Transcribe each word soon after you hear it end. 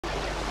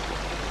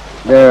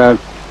There are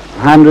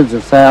hundreds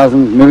of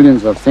thousands,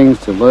 millions of things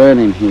to learn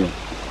in here.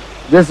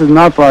 This is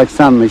not like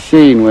some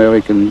machine where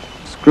we can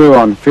screw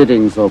on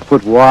fittings or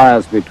put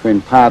wires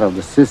between part of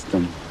the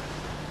system.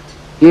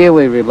 Here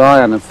we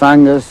rely on the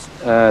fungus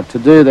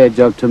to do their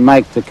job, to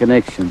make the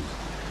connections.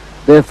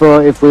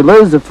 Therefore, if we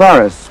lose the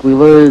forests, we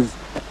lose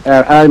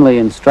our only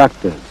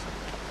instructors.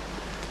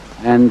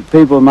 And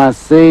people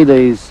must see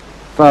these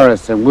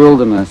forests and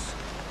wilderness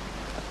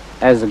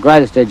as the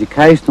greatest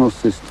educational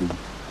system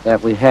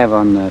that we have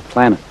on the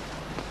planet.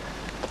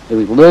 If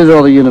we lose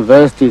all the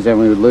universities, then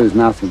we would lose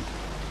nothing.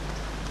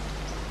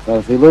 But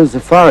if we lose the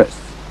forests,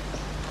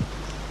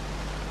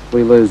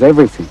 we lose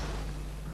everything.